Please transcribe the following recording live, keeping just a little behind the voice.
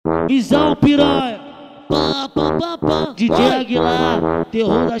Visão piranha, DJ Aguilar,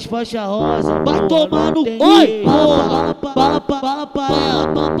 terror das faixas rosa. Vai tomar no oi, porra. Bala pra ela,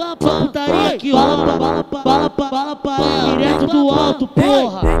 putaria que rola. Bala pra ela, direto do alto,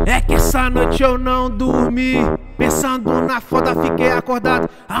 porra. É que essa noite eu não dormi, pensando na foda, fiquei acordado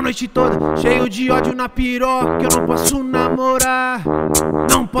a noite toda, cheio de ódio na piroca. Eu não posso namorar,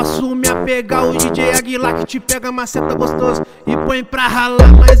 não posso me apegar. O DJ Aguilar que te pega, maceta gostoso e põe pra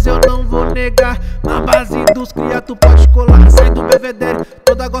ralar, mas eu não vou negar. Na base dos cria, tu pode colar, sai do bevedere,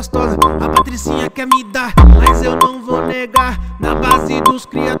 toda gostosa. A Patricinha quer me dar, mas eu não vou negar. Na base dos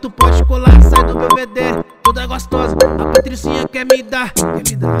cria, tu pode colar, sai do bevedere, toda gostosa. A Patricinha quer me dar,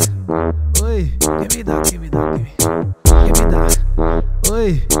 oi, quer me dar, quer me dar, quer me dar,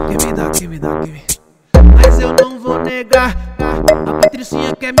 oi, quer me dar, quer me dar, quer me dar. Mas eu não vou negar. A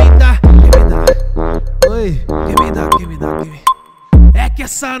Patricinha quer me dar, oi, quer me dar, quer me dar, quer me dar. É que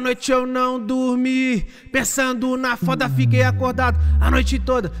essa noite eu não dormi, pensando na foda, fiquei acordado a noite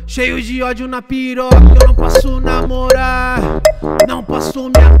toda, cheio de ódio na piroca. Eu não posso namorar, não posso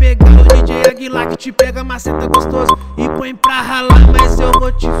me apegar. O DJ Aguilar que te pega, maceta gostoso e põe pra ralar, mas eu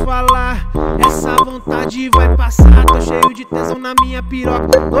vou te falar, essa vontade vai passar. Tô cheio de tesão na minha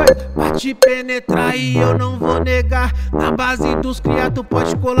piroca, doido pra te penetrar e eu não vou negar. Na base dos cria, tu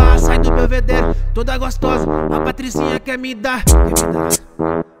pode colar, sai do bevedere, toda gostosa. A Patricinha quer me dar,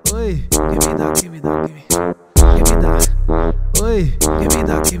 oi, quer me dar, quer me dar, quer me dar, oi, quer me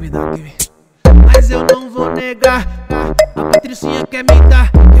dar, quer me dar, quer me dar. Mas eu não vou negar. A Patricinha quer me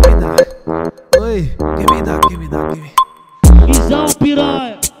dar, oi, quer me dar, quer me dar, quer me dar. Visão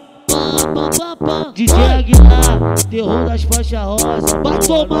piranha, DJ Aguilar, terror das faixas rosa. Vai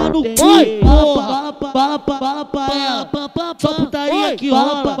tomar no oi, porra. Bala pra ela, putaria que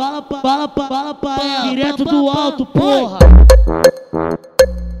rola. Bala pra ela, direto do alto, porra.